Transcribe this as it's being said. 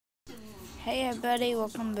Hey everybody,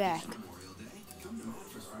 welcome back.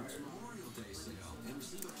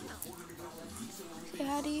 Say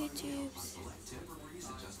hi to YouTube.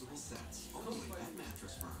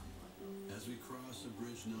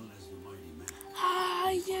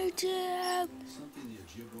 Hi YouTube!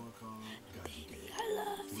 Baby, I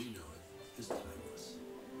love you.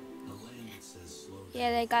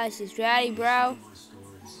 Yeah, that guy's just ready, bro.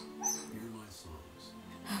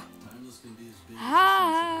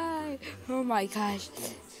 Hi! Oh my gosh.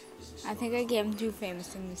 I think I get him too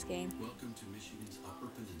famous in this game. Welcome to Michigan's Upper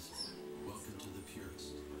Peninsula. Welcome to the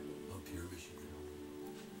purest of pure Michigan.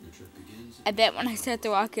 Your trip begins. I bet when I start to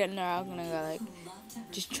walk in there, I'm gonna go like,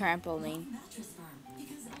 just trampoline.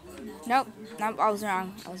 Nope, I was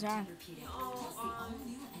wrong.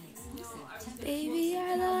 Baby,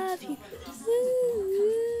 I love you.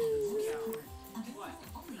 Woo.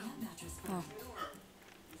 Oh.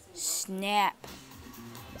 Snap.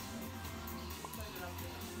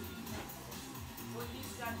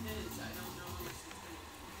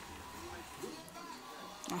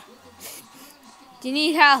 Do you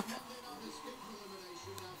need help?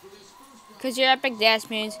 Because your epic dash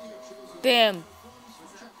means, boom.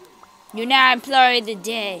 You're now employee of the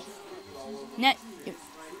day. Not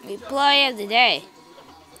employee of the day.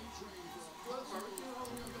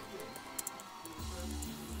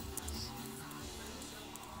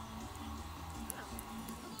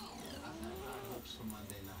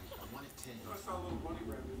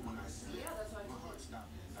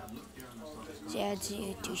 Yeah,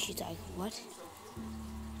 she's like, what?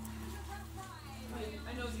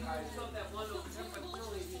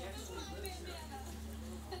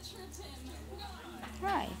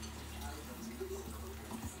 Hi.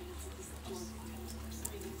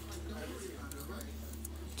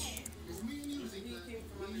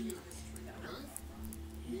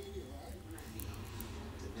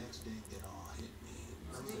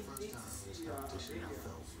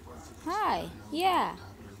 Hi. Yeah.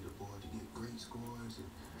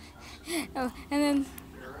 Oh, and then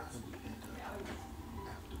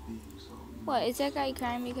what? Is that guy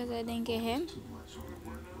crying because I didn't get him?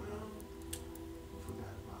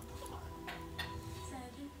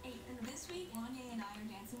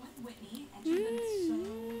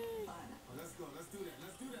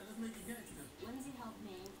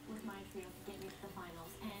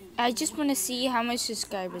 I just want to see how much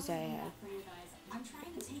subscribers I have.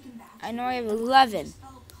 I know I have 11.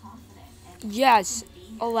 Yes,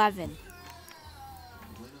 11.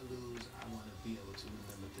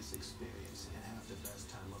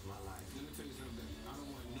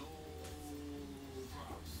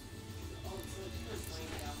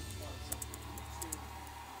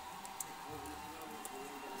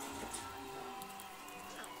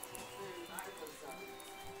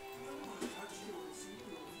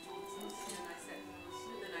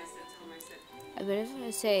 I bet if I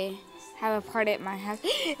say have a party at my house,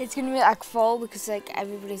 it's gonna be like full because like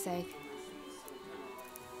everybody's like.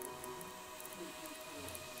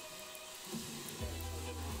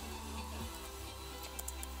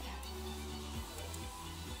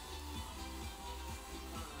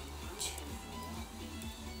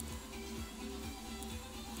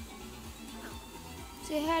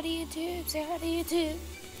 Say hi to YouTube. Say hi to YouTube.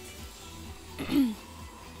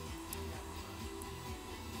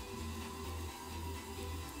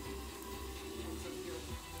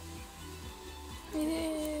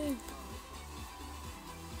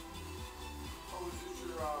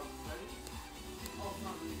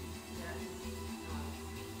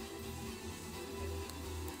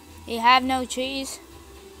 You have no cheese?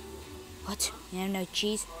 What? You have no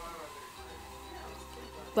cheese?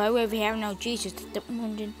 Why would we have no cheese? It's the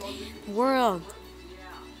world.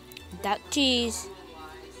 Without cheese,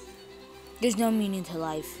 there's no meaning to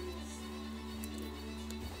life.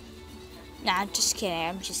 Nah, I'm just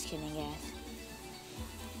kidding, guys.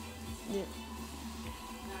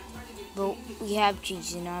 But we have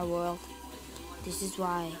cheese in our world. This is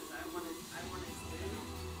why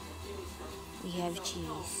we have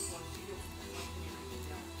cheese.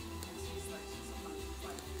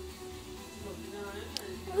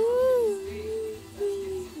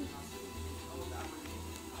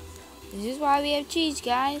 This is why we have cheese,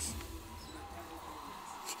 guys.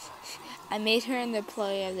 I made her an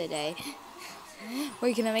employee of the day.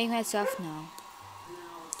 Wait, can I make myself? No.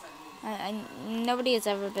 Nobody has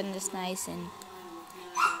ever been this nice and.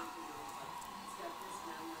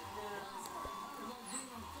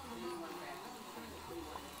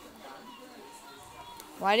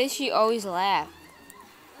 Why does she always laugh?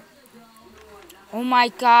 Oh my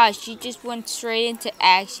gosh, she just went straight into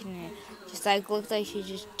action. Just like looked like she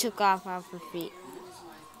just took off her feet.